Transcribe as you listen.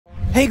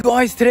Hey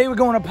guys, today we're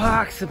going to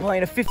Parx to play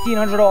in a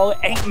 $1,500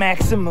 8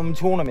 maximum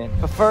tournament.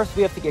 But first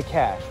we have to get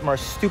cash from our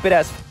stupid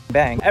ass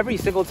bank. Every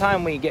single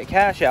time we get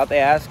cash out, they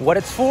ask what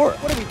it's for.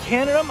 What are we,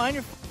 Canada? Mind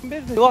your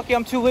business. You're lucky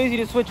I'm too lazy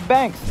to switch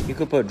banks. You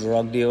could put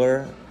drug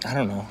dealer, I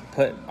don't know,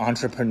 put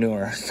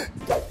entrepreneur.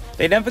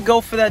 They never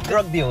go for that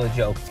drug dealer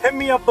joke. Hit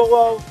me up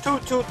below,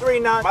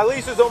 2239. My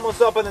lease is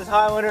almost up in this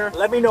Highlander.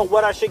 Let me know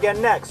what I should get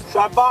next. Should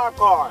I buy a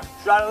car?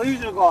 Should I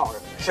lease a car?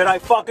 Should I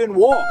fucking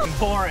walk? I'm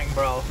boring,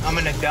 bro. I'm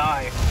gonna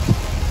die.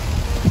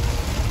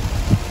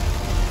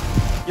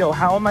 Yo,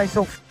 how am I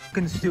so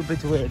fucking stupid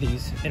to wear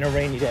these in a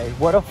rainy day?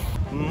 What a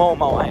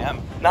momo I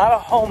am. Not a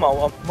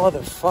homo, a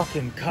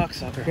motherfucking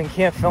cocksucker. I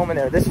can't film in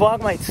there. This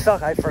vlog might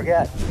suck, I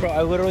forget. Bro,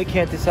 I literally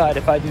can't decide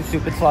if I do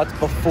stupid slots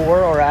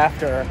before or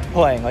after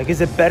playing. Like,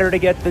 is it better to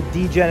get the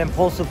degen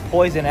impulsive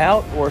poison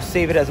out or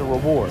save it as a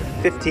reward?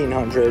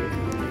 1,500.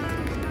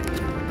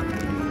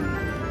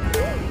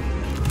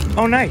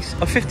 Oh, nice.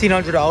 A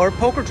 $1,500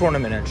 poker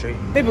tournament entry.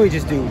 Maybe we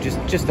just do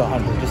just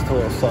 100, just to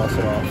little sauce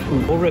it off.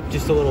 We'll rip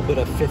just a little bit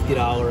of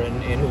 $50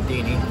 in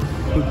Houdini.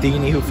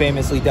 Houdini, who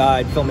famously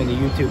died filming a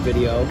YouTube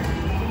video.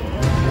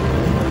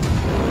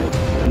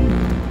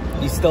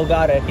 He still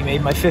got it. He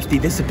made my 50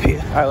 disappear.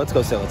 All right, let's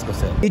go sit, let's go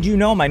sit. Did you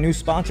know my new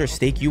sponsor,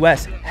 Stake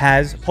US,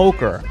 has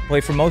poker?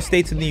 Play for most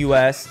states in the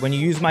US. When you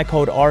use my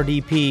code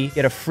RDP,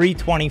 get a free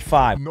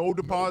 25. No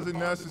deposit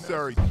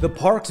necessary. The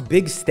Parx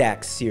Big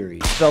Stax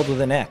series, spelled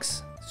with an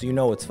X. So you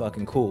know it's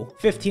fucking cool.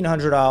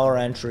 $1,500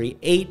 entry,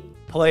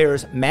 8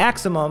 players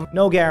maximum,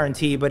 no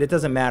guarantee, but it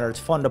doesn't matter. It's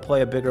fun to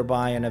play a bigger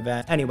buy-in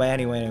event.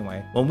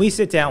 Anyway. When we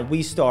sit down,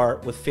 we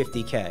start with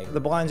 50K. The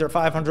blinds are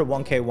 500,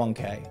 1K,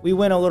 1K. We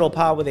win a little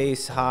pot with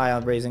ace high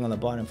on raising on the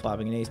button and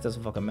flopping an ace,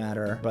 doesn't fucking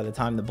matter. By the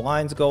time the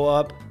blinds go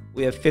up,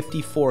 we have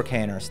 54K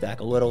in our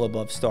stack, a little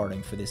above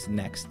starting for this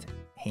next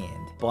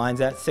hand.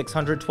 Blinds at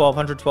 600,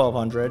 1200,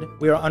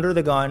 1200. We are under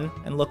the gun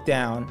and look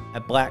down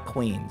at black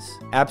queens.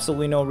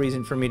 Absolutely no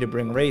reason for me to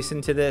bring race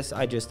into this.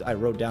 I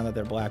wrote down that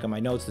they're black on my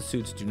notes. The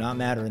suits do not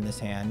matter in this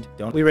hand.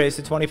 We raise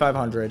to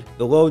 2500.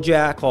 The low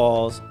jack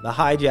calls, the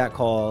high jack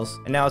calls,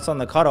 and now it's on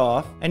the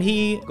cutoff. And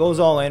he goes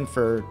all in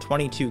for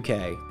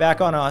 22K.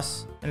 Back on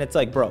us. And it's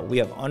like, bro, we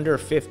have under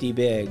 50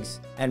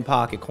 bigs and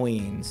pocket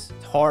queens.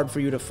 It's hard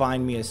for you to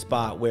find me a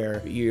spot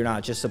where you're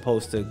not just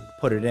supposed to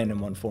put it in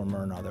one form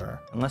or another.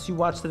 Unless you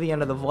watch to the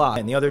end of the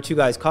vlog and the other two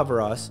guys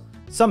cover us.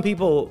 Some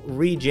people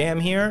re-jam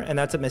here, and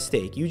that's a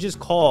mistake. You just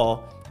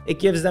call. It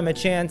gives them a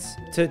chance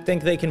to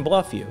think they can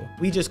bluff you.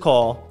 We just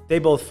call. They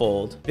both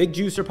fold. Big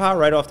juicer pot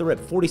right off the rip.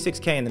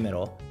 46K in the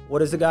middle. What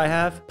does the guy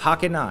have?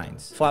 Pocket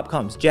nines. Flop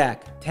comes.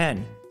 Jack,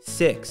 10,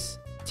 6,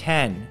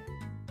 10,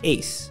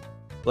 ace.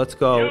 Let's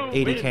go,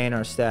 80K in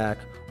our stack,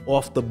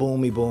 off the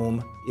boomy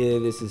boom. Yeah,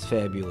 this is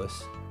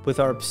fabulous. With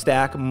our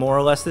stack more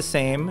or less the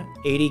same,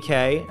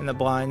 80K, and the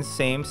blinds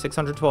same,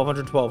 600,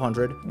 1200,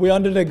 1200. We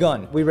under the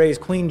gun. We raise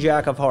queen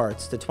jack of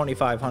hearts to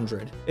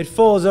 2500. It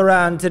falls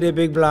around to the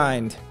big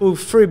blind, who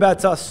free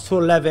bets us to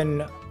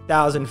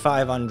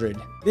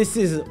 11,500. This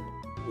is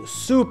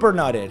super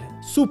nutted.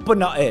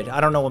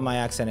 I don't know what my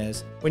accent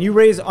is. When you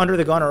raise under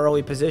the gun or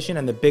early position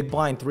and the big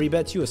blind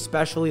 3-bets you,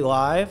 especially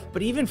live,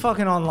 but even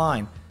fucking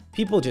online,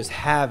 people just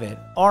have it.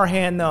 Our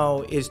hand,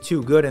 though, is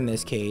too good in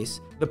this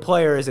case. The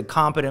player is a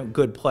competent,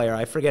 good player.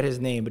 I forget his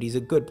name, but he's a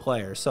good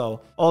player.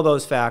 So all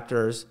those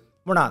factors,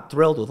 we're not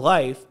thrilled with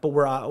life, but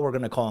we're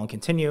going to call and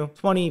continue.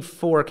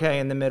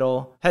 24K in the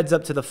middle. Heads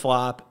up to the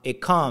flop.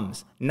 It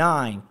comes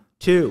 9,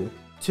 2,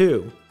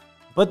 2.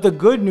 But the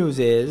good news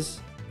is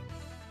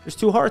there's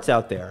 2 hearts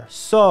out there.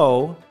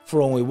 So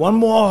for only 1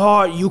 more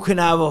heart, you can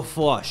have a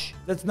flush.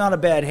 That's not a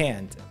bad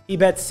hand. He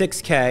bets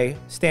 6K,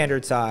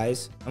 standard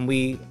size, and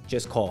we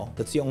just call.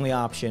 That's the only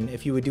option.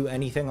 If you would do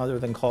anything other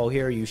than call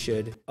here, you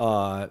should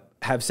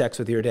have sex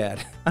with your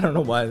dad. I don't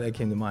know why that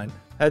came to mind.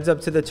 Heads up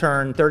to the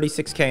turn,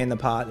 36K in the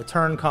pot. The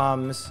turn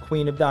comes,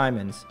 queen of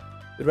diamonds.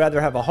 We'd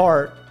rather have a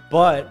heart,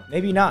 but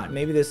maybe not.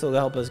 Maybe this will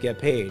help us get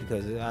paid,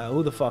 because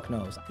who the fuck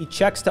knows? He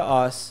checks to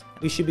us.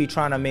 We should be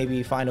trying to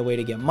maybe find a way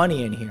to get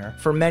money in here.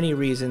 For many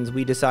reasons,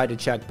 we decide to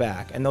check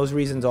back. And those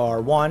reasons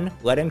are, 1,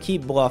 let him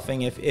keep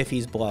bluffing if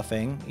he's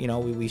bluffing. You know,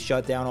 we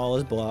shut down all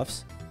his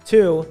bluffs.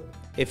 2,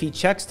 if he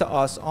checks to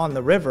us on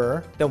the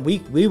river, then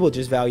we will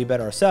just value bet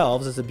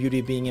ourselves. It's the beauty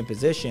of being in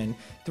position.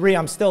 3,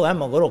 I'm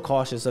a little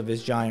cautious of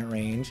his giant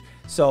range.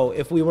 So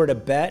if we were to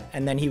bet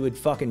and then he would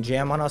fucking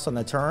jam on us on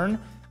the turn,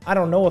 I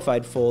don't know if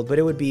I'd fold, but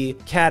it would be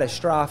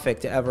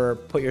catastrophic to ever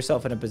put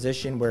yourself in a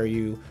position where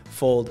you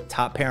fold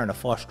top pair and a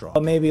flush draw.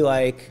 But maybe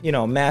like, you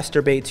know,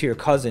 masturbate to your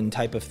cousin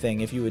type of thing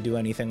if you would do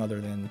anything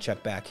other than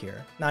check back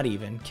here. Not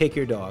even. Kick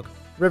your dog.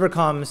 River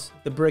comes,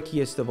 the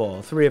brickiest of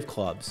all, 3 of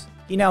clubs.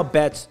 He now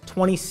bets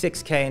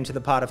 26K into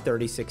the pot of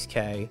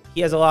 36K.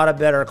 He has a lot of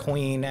better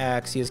queen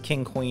X. He has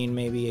king queen,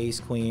 maybe ace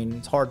queen.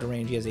 It's hard to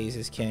range. He has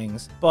aces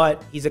kings.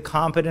 But he's a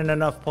competent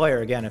enough player.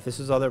 Again, if this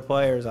was other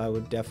players, I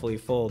would definitely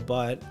fold.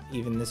 But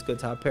even this good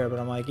top pair. But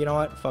I'm like, you know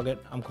what? Fuck it.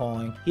 I'm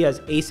calling. He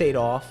has ace 8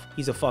 off.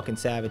 He's a fucking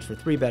savage for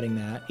 3-betting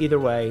that. Either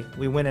way,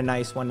 we win a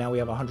nice one. Now we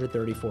have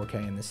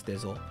 134K in this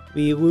stizzle.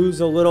 We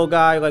lose a little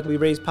guy. Like we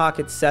raise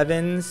pocket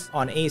 7s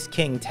on ace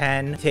king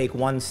 10. Take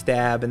 1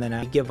 stab and then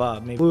I give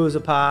up. Maybe lose a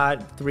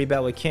pot.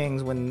 3-bet with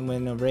kings,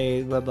 win a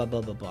raise, blah, blah, blah,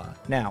 blah, blah.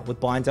 Now,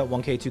 with blinds at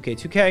 1K, 2K,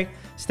 2K,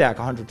 stack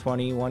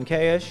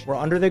 121K-ish. We're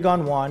under the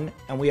gun 1,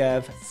 and we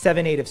have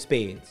 7-8 of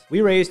spades.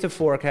 We raise to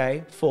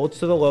 4K, folds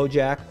to the low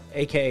jack,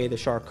 aka the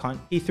shark cunt.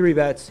 He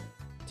 3-bets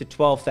to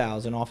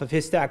 12,000 off of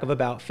his stack of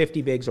about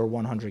 50 bigs or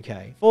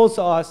 100K. Folds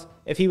to us.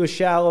 If he was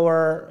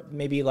shallower,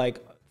 maybe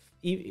like,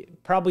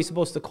 probably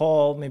supposed to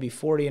call maybe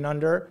 40 and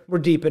under. We're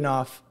deep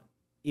enough.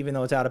 Even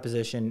though it's out of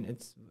position,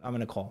 I'm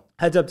going to call.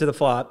 Heads up to the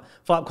flop.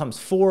 Flop comes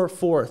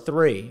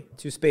 4-4-3.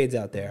 2 spades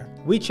out there.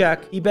 We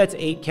check. He bets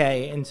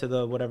 8K into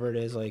the whatever it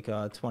is, like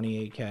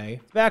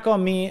 28K. Back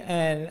on me,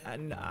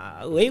 and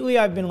lately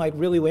I've been like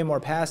really way more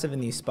passive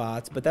in these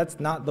spots, but that's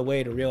not the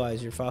way to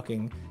realize you're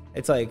fucking.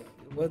 It's like,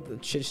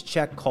 what, just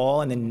check,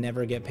 call, and then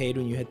never get paid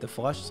when you hit the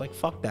flush. It's like,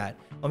 fuck that.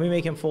 Let me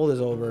make him fold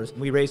his overs.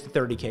 We raise to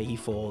 30K, he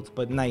folds,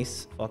 but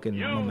nice fucking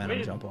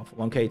momentum jump off.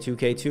 1K,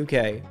 2K,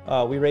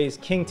 2K. We raise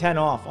king 10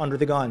 off under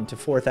the gun to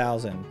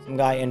 4,000. Some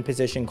guy in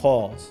position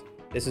calls.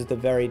 This is the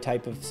very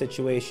type of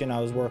situation I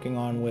was working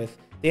on with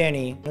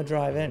Danny. No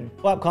drive in.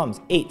 Flop comes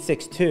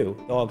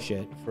 8-6-2. Dog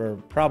shit for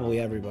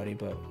probably everybody,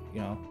 but you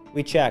know,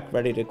 we check,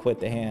 ready to quit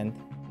the hand,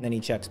 and then he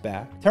checks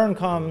back. Turn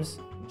comes,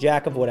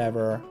 jack of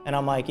whatever, and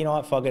I'm like, you know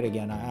what, fuck it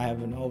again. I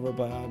have an over,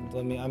 but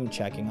I'm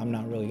checking. I'm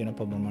not really gonna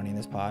put more money in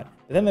this pot.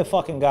 But then the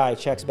fucking guy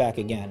checks back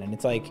again, and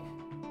it's like,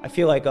 I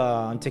feel like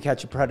To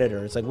Catch a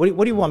Predator. It's like, what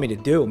do you want me to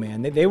do,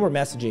 man? They were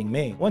messaging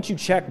me. Once you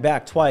check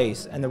back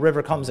twice and the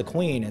river comes a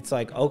queen, it's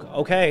like,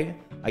 okay,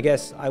 I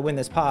guess I win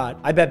this pot.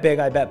 I bet big,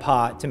 I bet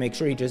pot to make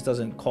sure he just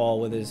doesn't call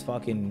with his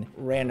fucking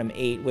random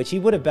 8, which he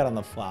would have bet on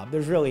the flop.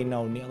 There's really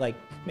no, like,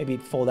 maybe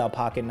fold out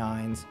pocket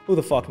 9s. Who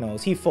the fuck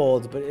knows? He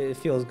folds, but it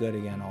feels good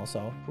again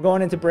also. We're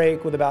going into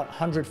break with about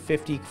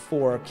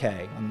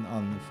 154K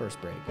on the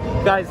first break.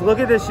 Guys, look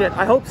at this shit.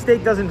 I hope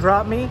Steak doesn't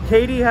drop me.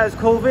 Katie has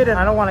COVID and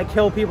I don't want to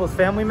kill people's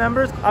family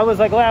members. I was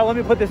like, let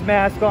me put this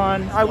mask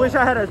on. I wish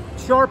I had a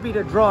Sharpie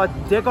to draw a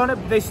dick on it.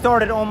 They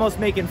started almost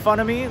making fun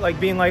of me,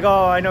 like being like,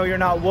 oh, I know you're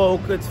not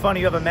woke. It's funny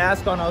you have a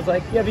mask on. I was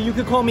like, yeah, but you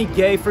could call me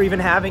gay for even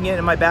having it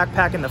in my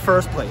backpack in the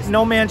first place.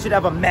 No man should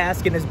have a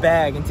mask in his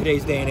bag in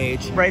today's day and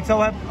age. Right,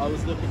 Soheb? I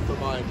was looking for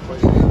mine.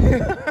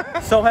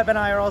 Soheb and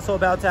I are also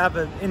about to have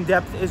an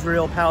in-depth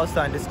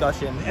Israel-Palestine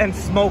discussion and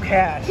smoke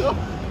hash.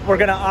 We're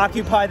gonna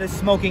occupy the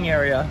smoking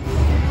area.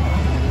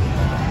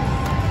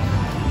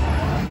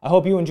 I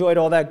hope you enjoyed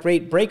all that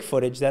great break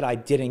footage that I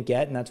didn't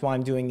get, and that's why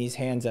I'm doing these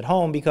hands at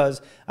home,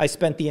 because I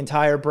spent the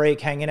entire break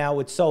hanging out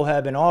with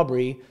Soheb and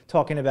Aubrey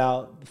talking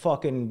about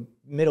fucking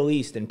Middle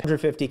East and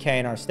 150K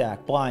in our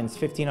stack. Blinds,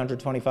 1,500,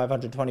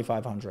 2,500,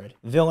 2,500.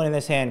 Villain in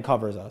this hand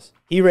covers us.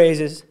 He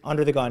raises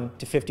under the gun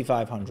to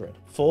 5,500.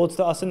 Folds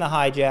to us in the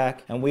hijack,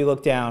 and we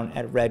look down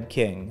at red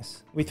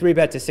kings. We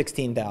 3-bet to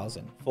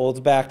 16,000.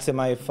 Folds back to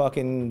my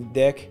fucking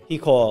dick. He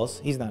calls.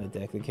 He's not a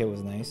dick. The kid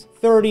was nice.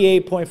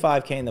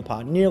 38.5K in the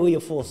pot. Nearly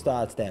a full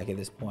stot stack at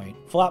this point.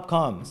 Flop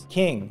comes.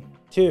 King,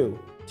 2,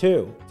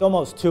 2. It's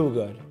almost too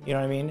good. You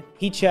know what I mean?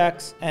 He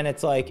checks, and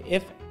it's like,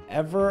 if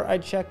ever I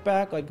check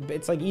back, like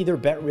it's like either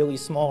bet really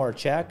small or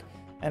check,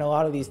 and a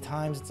lot of these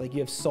times it's like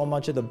you have so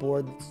much of the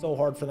board, it's so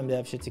hard for them to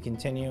have shit to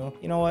continue.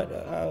 You know what,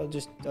 I'll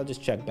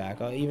just check back,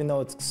 even though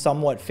it's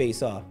somewhat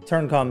face up.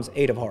 Turn comes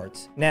 8 of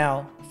hearts.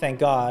 Now thank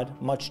God,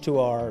 much to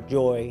our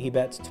joy, he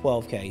bets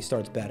 12K. He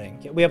starts betting.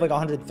 We have like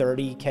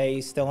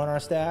 130K still in our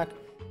stack.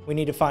 We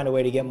need to find a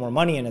way to get more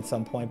money in at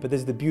some point, but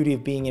this is the beauty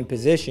of being in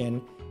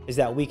position, is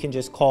that we can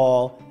just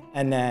call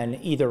and then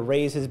either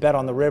raise his bet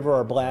on the river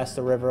or blast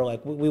the river.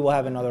 Like we will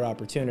have another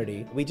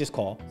opportunity. We just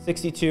call.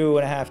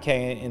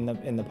 62.5K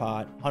in the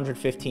pot,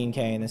 115K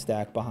in the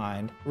stack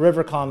behind.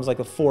 River comes like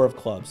a 4 of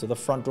clubs, so the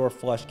front door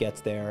flush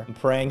gets there. I'm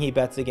praying he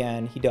bets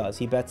again. He does.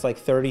 He bets like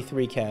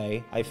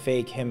 33K. I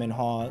fake him and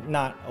Haw,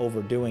 not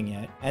overdoing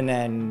it, and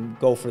then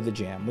go for the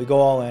jam. We go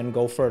all in,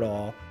 go for it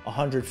all.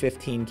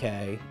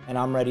 115K, and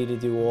I'm ready to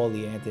do all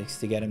the antics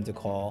to get him to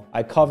call.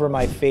 I cover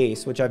my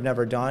face, which I've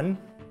never done.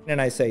 And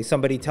I say,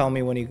 somebody tell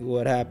me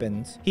what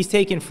happens. He's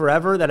taken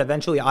forever that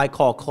eventually I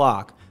call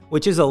clock,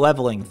 which is a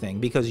leveling thing,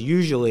 because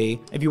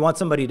usually if you want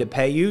somebody to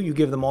pay you, you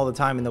give them all the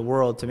time in the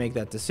world to make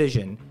that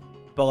decision.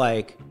 But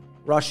like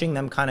rushing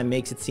them kind of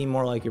makes it seem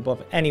more like you're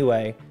bluffing.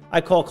 Anyway,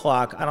 I call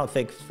clock. I don't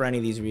think for any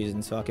of these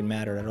reasons fucking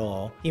matter at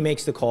all. He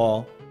makes the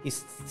call.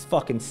 He's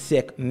fucking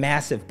sick,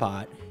 massive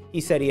pot.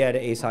 He said he had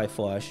an ace high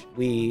flush.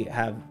 We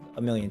have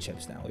a million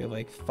chips now. We have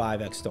like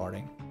 5x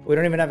starting. We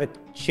don't even have a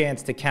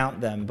chance to count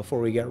them before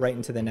we get right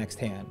into the next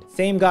hand.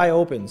 Same guy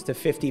opens to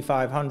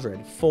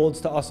 5,500, folds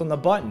to us on the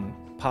button,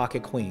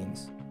 pocket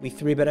queens. We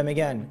 3-bet him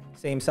again.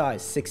 Same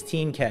size,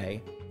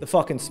 16K. The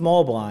fucking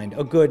small blind,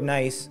 a good,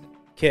 nice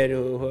kid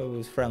who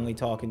was friendly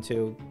talking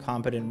to,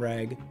 competent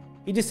reg.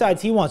 He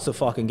decides he wants to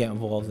fucking get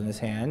involved in his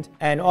hand.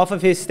 And off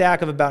of his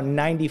stack of about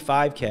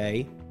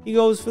 95K, he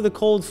goes for the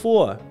cold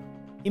 4.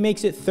 He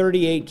makes it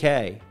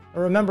 38K. I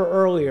remember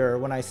earlier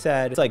when I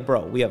said, it's like,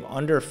 bro, we have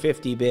under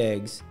 50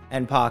 bigs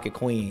and pocket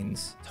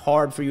queens. It's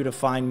hard for you to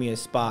find me a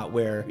spot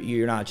where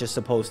you're not just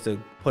supposed to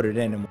put it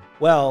in.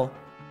 Well,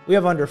 we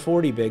have under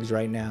 40 bigs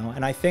right now,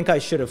 and I think I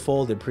should have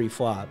folded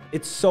pre-flop.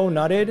 It's so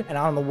nutted, and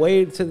on the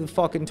way to the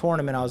fucking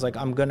tournament, I was like,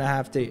 I'm gonna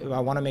have to, I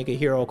wanna make a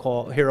hero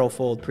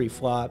fold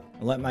pre-flop,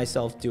 and let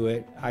myself do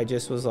it. I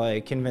just was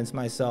like, convince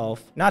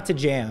myself not to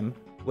jam,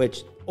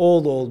 which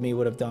old me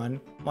would have done.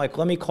 I'm like,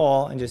 let me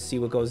call and just see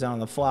what goes down on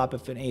the flop.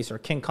 If an ace or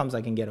king comes,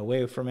 I can get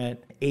away from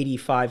it.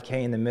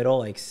 85K in the middle,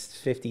 like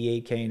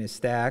 58K in his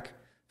stack.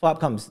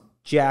 Flop comes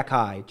jack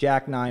high,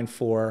 jack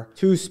 9-4,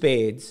 2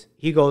 spades.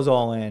 He goes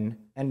all in.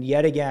 And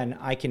yet again,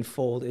 I can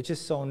fold. It's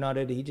just so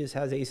nutted. He just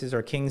has aces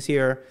or kings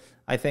here.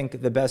 I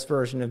think the best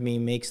version of me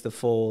makes the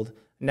fold.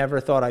 Never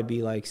thought I'd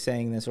be like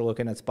saying this or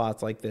looking at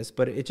spots like this,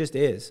 but it just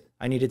is.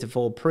 I needed to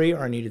fold pre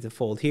or I needed to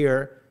fold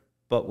here.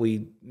 But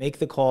we make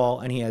the call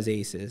and he has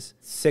aces.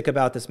 Sick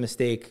about this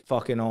mistake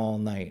fucking all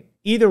night.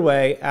 Either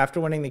way,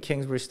 after winning the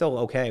kings, we're still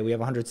okay. We have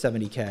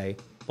 170K.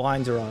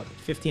 Blinds are up,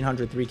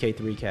 1,500, 3K,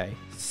 3K.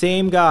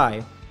 Same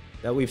guy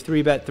that we've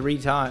 3-bet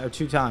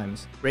 2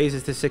 times,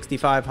 raises to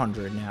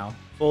 6,500 now.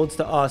 Folds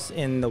to us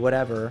in the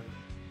whatever.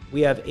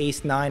 We have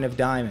ace-9 of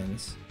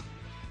diamonds.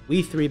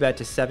 We 3-bet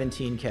to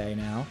 17K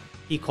now.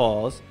 He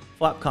calls.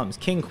 Flop comes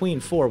king-queen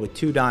 4 with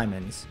 2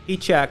 diamonds. He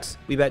checks.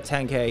 We bet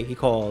 10K. He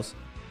calls.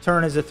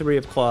 Turn is a 3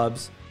 of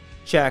clubs.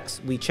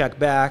 Checks. We check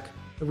back.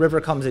 The river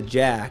comes a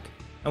jack.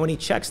 And when he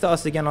checks to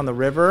us again on the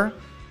river,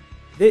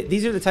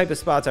 these are the type of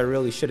spots I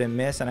really shouldn't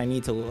miss, and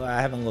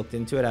I haven't looked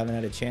into it. I haven't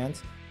had a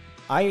chance.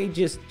 I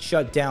just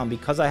shut down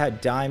because I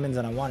had diamonds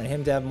and I wanted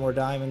him to have more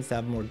diamonds, to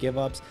have more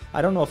give-ups.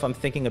 I don't know if I'm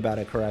thinking about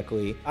it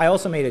correctly. I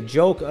also made a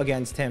joke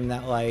against him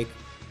that, like,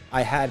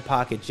 I had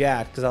pocket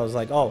jack because I was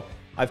like, oh,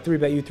 I've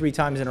 3-bet you 3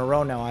 times in a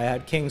row now. I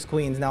had kings,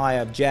 queens, now I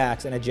have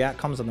jacks, and a jack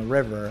comes on the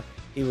river.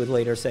 He would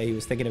later say he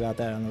was thinking about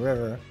that on the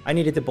river. I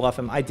needed to bluff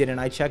him. I didn't.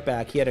 I checked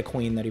back. He had a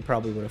queen that he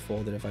probably would have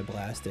folded if I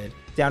blasted.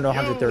 Down to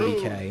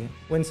 130K.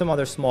 Win some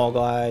other small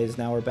guys.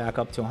 Now we're back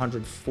up to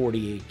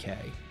 148K.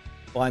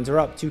 Blinds are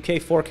up,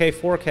 2K, 4K,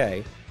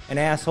 4K. An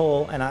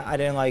asshole, and I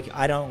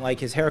don't like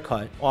his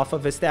haircut. Off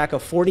of a stack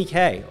of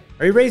 40K.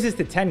 Or he raises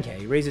to 10K.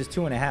 He raises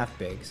 2.5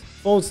 bigs.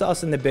 Folds to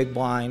us in the big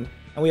blind,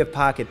 and we have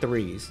pocket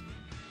 3s.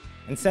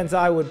 And since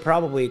I would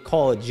probably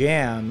call a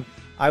jam,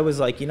 I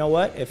was like, you know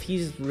what? If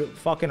he's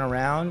fucking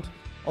around,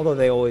 although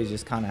they always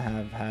just kind of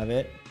have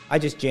it, I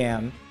just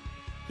jam.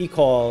 He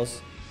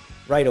calls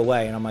right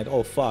away, and I'm like,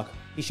 oh, fuck.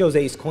 He shows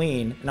ace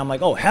queen, and I'm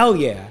like, oh, hell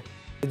yeah.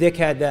 The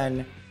dickhead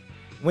then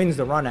wins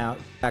the run out,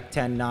 back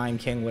 10, 9,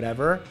 king,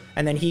 whatever.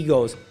 And then he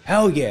goes,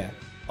 hell yeah.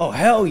 Oh,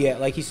 hell yeah.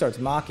 Like he starts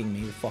mocking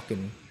me.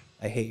 Fucking,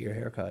 I hate your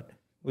haircut.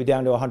 We're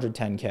down to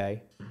 110K.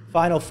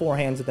 Final 4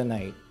 hands of the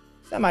night.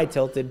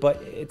 Semi-tilted,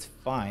 but it's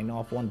fine.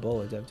 Off 1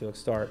 bullet to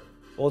start.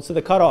 Folds to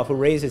the cutoff, who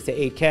raises to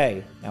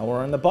 8K. Now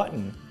we're on the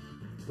button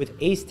with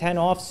ace-10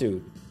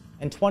 offsuit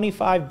and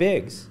 25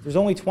 bigs. There's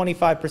only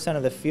 25%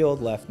 of the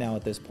field left now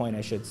at this point,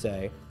 I should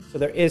say. So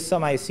there is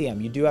some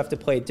ICM. You do have to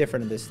play it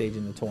different at this stage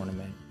in the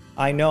tournament.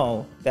 I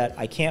know that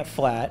I can't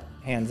flat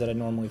hands that I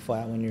normally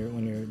flat when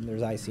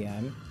there's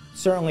ICM.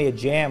 Certainly a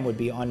jam would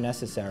be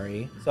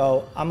unnecessary.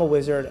 So I'm a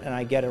wizard and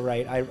I get it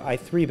right. I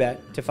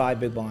 3-bet to 5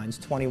 big blinds,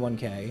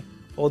 21K.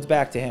 Folds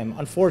back to him.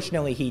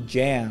 Unfortunately, he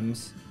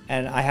jams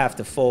and I have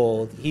to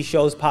fold. He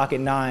shows pocket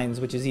 9s,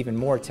 which is even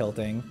more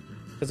tilting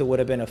because it would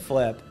have been a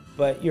flip.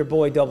 But your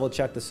boy double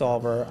checked the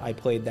solver. I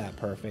played that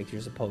perfect.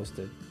 You're supposed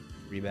to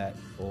 3-bet,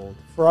 fold.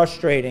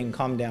 Frustrating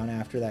come down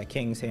after that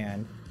king's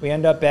hand. We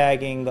end up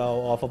bagging,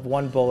 though, off of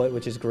 1 bullet,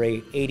 which is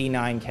great.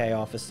 89K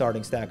off a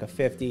starting stack of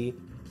 50.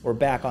 We're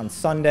back on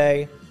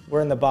Sunday.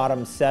 We're in the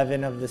bottom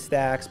 7 of the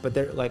stacks, but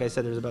there, like I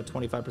said, there's about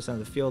 25% of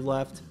the field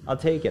left. I'll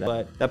take it,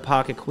 but that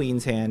pocket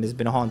queen's hand has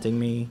been haunting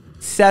me.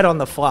 Set on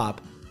the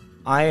flop.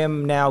 I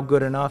am now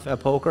good enough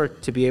at poker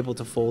to be able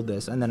to fold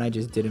this, and then I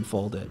just didn't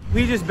fold it.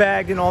 We just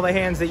bagged in all the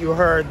hands that you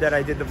heard that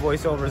I did the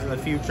voiceovers in the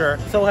future.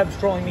 Soheb's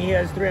trolling me. He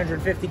has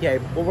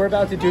 350K, but we're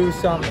about to do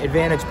some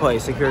advantage play.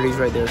 Security's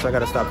right there, so I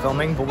gotta stop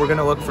filming, but we're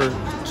gonna look for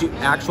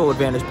actual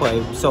advantage play.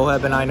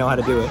 Soheb and I know how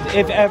to do it.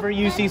 If ever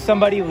you see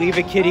somebody leave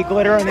a kitty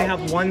glitter and they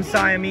have 1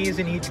 Siamese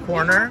in each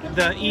corner,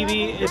 the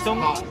EV,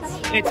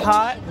 it's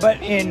hot,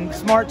 but in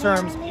smart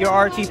terms, your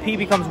RTP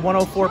becomes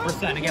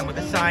 104%, again, with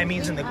the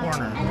Siamese in the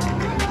corner.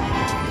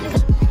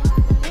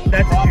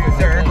 That's a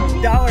juicer.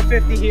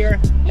 $1.50 here.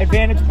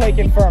 Advantage play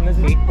confirmed. This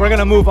is me. We're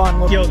gonna move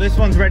on. Yo, this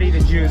one's ready to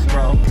juice,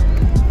 bro.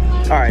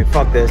 All right,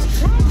 fuck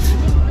this.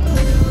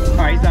 All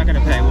right, he's not gonna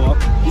pay. Well,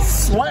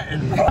 He's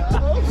sweating.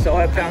 so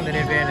I found an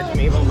advantage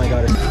me. Oh my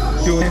god.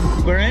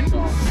 We're in.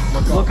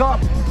 Look up.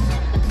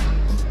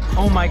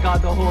 Oh my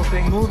god, the whole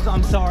thing moves.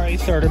 I'm sorry,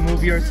 sir, to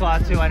move your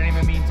slot too. I didn't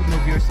even mean to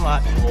move your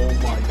slot. Oh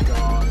my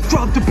god.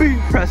 Drop the beat.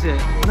 Press it.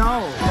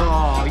 No.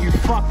 Oh, you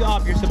fucked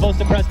up. You're supposed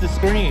to press the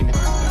screen.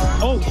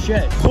 Oh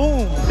shit.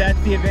 Boom. That's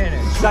the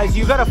advantage. Guys,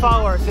 you gotta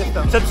follow our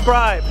system.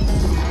 Subscribe.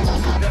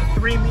 The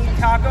 3 meat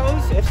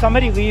tacos, if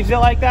somebody leaves it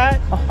like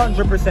that,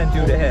 100%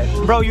 due to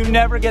hit. Bro, you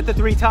never get the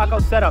 3 taco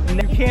setup.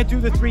 You can't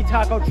do the 3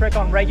 taco trick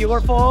on regular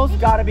falls.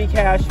 Gotta be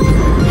cash.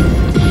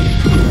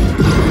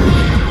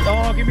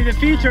 Oh, give me the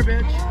feature,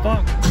 bitch.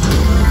 Fuck.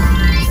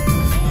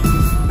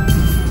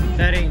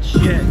 That ain't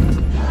shit.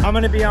 I'm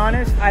gonna be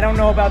honest, I don't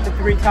know about the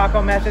 3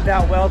 taco method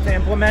that well to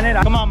implement it.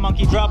 Come on,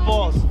 monkey, drop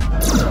balls.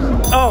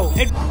 Oh,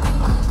 it...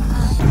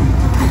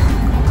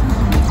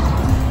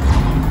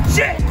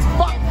 Shit!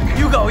 Fuck!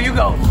 You go, you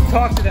go.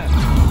 Talk to them.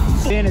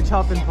 Advantage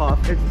Huff and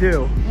Puff, it's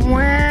due.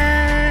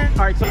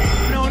 Alright, so...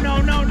 No.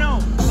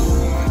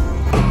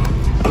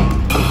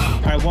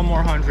 Alright, one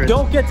more 100.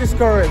 Don't get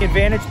discouraged.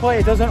 Advantage play,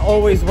 it doesn't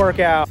always work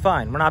out.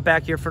 Fine, we're not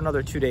back here for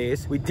another 2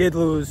 days. We did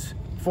lose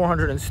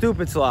 400 in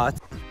stupid slots.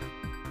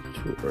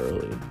 Too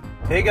early.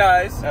 Hey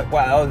guys,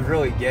 wow, that was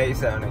really gay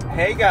sounding.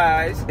 Hey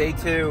guys, day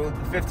 2,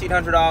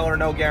 $1,500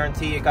 no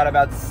guarantee. It got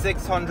about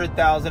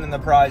 600,000 in the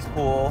prize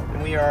pool,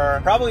 and we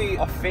are probably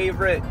a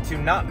favorite to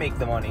not make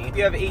the money. We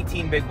have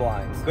 18 big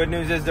blinds. Good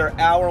news is they're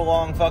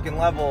hour-long fucking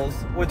levels.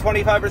 With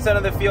 25%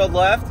 of the field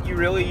left, you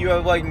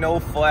have like no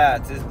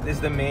flats. Is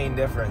the main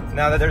difference.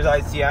 Now that there's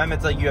ICM,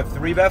 it's like you have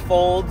 3-bet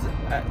folds,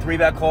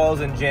 3-bet calls,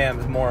 and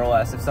jams more or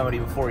less if somebody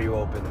before you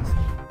opens.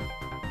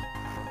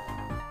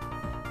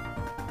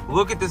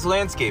 Look at this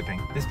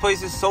landscaping. This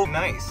place is so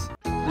nice.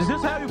 Is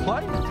this how you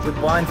play? With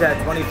blinds at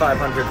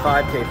 2,500,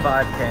 5K,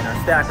 5K, and our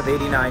stack of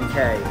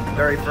 89K.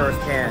 Very first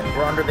hand.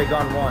 We're under big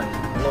on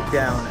 1. Look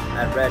down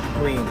at red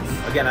queens.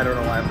 Again, I don't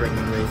know why I'm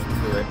bringing race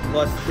into it.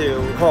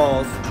 +2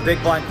 calls,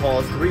 big blind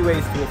calls, 3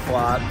 ways to a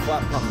flop.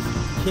 Flop comes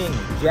king,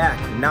 jack,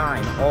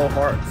 9, all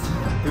hearts.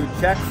 Dude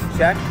checks,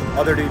 check.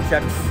 Other dude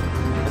checks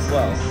as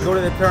well. Go to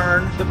the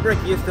turn, the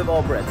brickiest of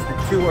all bricks, the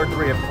 2 or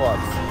 3 of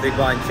clubs. Big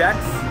blind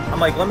checks. I'm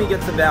like, let me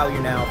get some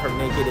value now from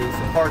naked ace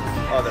of hearts,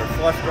 other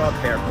flush draw,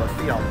 pair plus,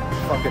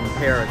 fucking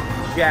pair of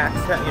jacks,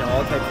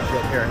 all types of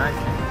shit here. 9,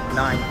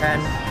 10.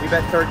 We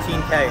bet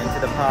 13K into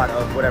the pot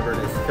of whatever it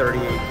is,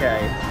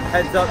 38K.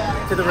 Heads up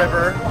to the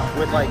river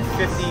with like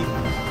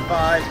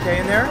 55K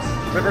in there.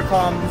 River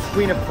comes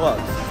queen of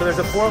clubs. So there's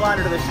a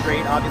 4-liner to the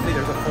straight. Obviously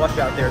there's a flush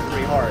out there,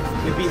 3 hearts.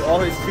 We beat all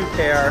his 2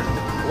 pair.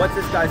 What's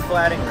this guy's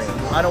flatting range?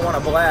 I don't want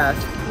to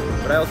blast,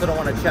 but I also don't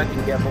want to check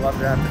and gamble up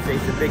and have to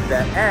face a big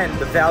bet. And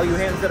the value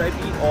hands that I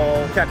beat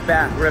all check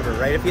back river,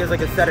 right? If he has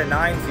like a set of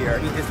 9s here,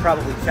 he just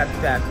probably checks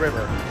back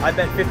river. I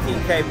bet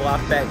 15K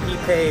block bet, he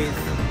pays,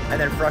 and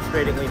then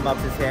frustratingly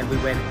mucks his hand. We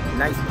win.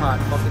 Nice pot,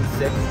 fucking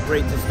sick.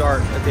 Great to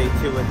start a day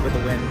 2 with a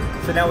win.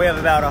 So now we have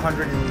about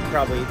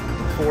 140.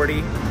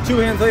 2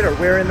 hands later,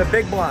 we're in the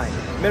big blind.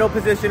 Middle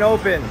position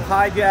open,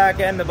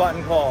 hijack and the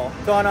button call.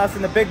 It's on us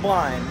in the big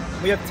blind.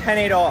 We have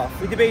 10-8 off.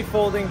 We debate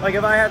folding. Like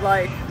if I had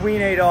like queen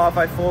 8 off,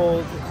 I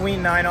fold.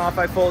 Queen 9 off,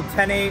 I fold.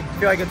 10-8. I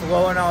feel like it's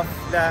low enough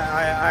that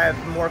I have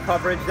more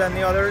coverage than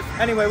the others.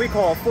 Anyway, we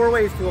call 4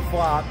 ways to a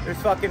flop.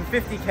 There's fucking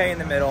 50K in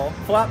the middle.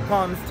 Flop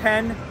comes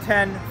 10,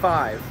 10,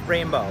 5.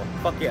 Rainbow.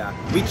 Fuck yeah.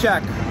 We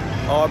check.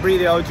 Aubrey,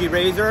 the OG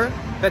Razor.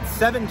 Bet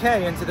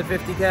 7K into the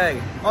 50K.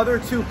 Other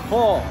 2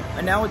 call,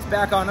 and now it's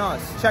back on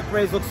us. Check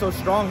raise looks so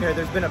strong here.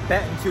 There's been a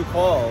bet and 2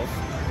 calls.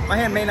 My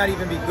hand may not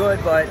even be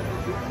good, but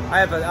I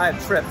have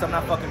trips. I'm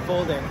not fucking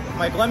folding. I'm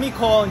like, let me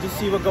call and just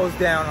see what goes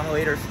down on the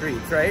later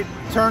streets, right?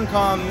 Turn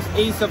comes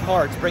ace of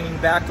hearts, bringing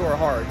backdoor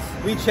hearts.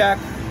 We check,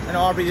 and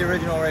Aubrey, the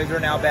original Razor,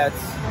 now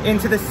bets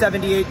into the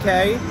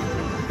 78K.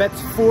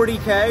 Bets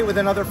 40K with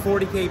another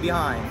 40K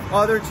behind.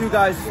 Other 2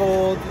 guys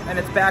fold, and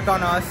it's back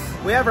on us.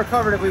 We have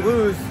recovered. If we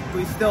lose,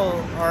 we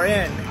still are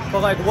in.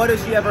 But like, what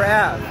does she ever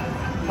have?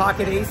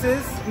 Pocket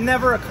aces?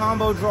 Never a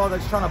combo draw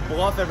that's trying to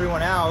bluff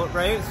everyone out,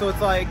 right? So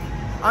it's like,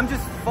 I'm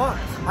just fucked.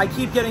 I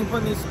keep getting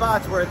put in these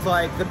spots where it's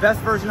like, the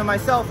best version of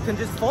myself can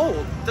just fold.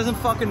 It doesn't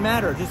fucking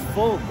matter, just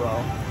fold,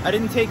 bro. I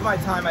didn't take my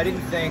time, I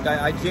didn't think,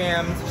 I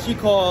jammed. She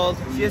called,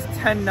 she has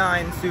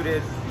 10-9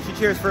 suited. She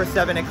cheers for a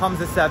 7, it comes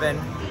a 7.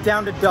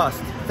 Down to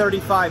dust,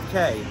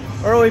 35K.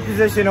 Early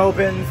position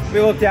opens.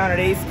 We look down at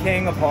ace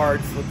king of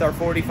hearts with our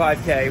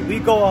 45K. We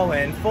go all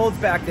in, folds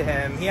back to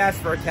him. He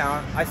asks for a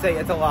count. I say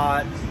it's a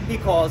lot. He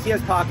calls, he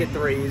has pocket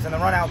 3s, and the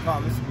run out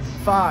comes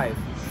 5,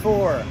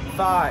 4,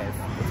 5.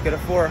 Let's get a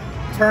 4.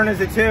 Turn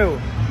is a 2.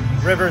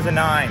 River's a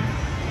 9.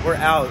 We're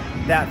out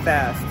that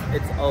fast.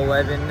 It's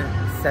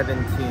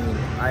 11:17.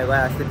 I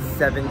lasted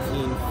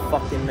 17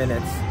 fucking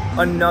minutes.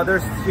 Another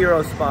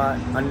hero spot.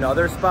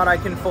 Another spot I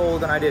can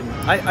fold, and I didn't.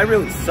 I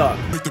really suck.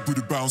 Make the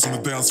booty bounce on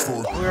the dance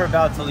floor. We were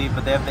about to leave,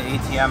 but they have the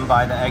ATM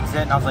by the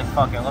exit, and I was like,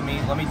 fuck it, let me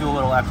do a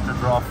little extra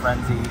draw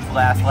frenzy.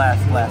 Last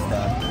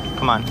step.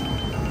 Come on.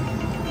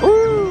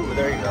 Ooh,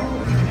 there you go.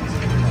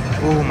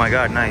 Oh my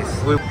god, nice.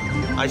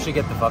 I should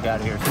get the fuck out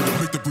of here.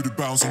 Make the booty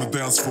bounce on the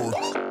dance floor.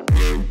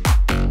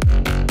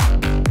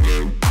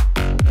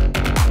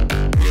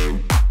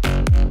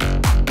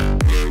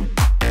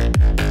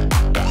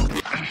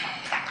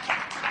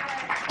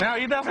 Now,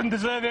 he doesn't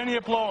deserve any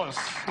applause.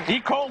 He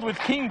called with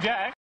King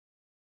Jack.